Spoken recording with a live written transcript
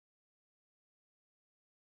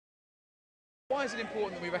Why is it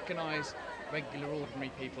important that we recognise regular, ordinary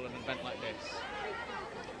people at an event like this?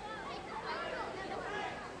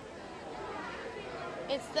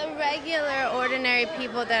 It's the regular, ordinary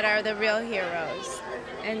people that are the real heroes.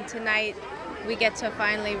 And tonight, we get to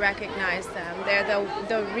finally recognize them. They're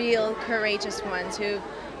the real courageous ones who've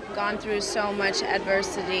gone through so much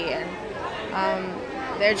adversity,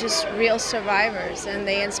 and they're just real survivors, and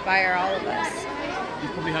they inspire all of us.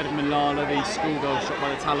 You've probably heard of Malala, the schoolgirl shot by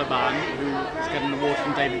the Taliban, who was getting an award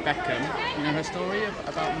from David Beckham. You know her story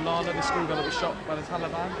about Malala, the schoolgirl that was shot by the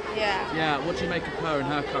Taliban? Yeah. Yeah, what do you make of her and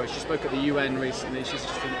her courage? She spoke at the UN recently, she's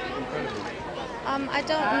just incredible. I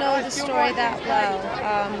don't know the story that well,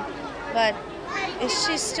 but is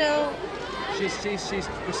she still... She's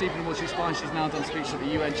received an award, she's fine, she's now done speeches at the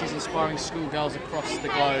UN, she's inspiring schoolgirls across the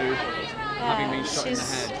globe, having been shot in the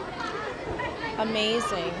head.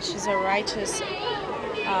 Amazing. She's a righteous,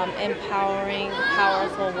 empowering,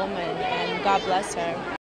 powerful woman, and God bless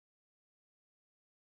her.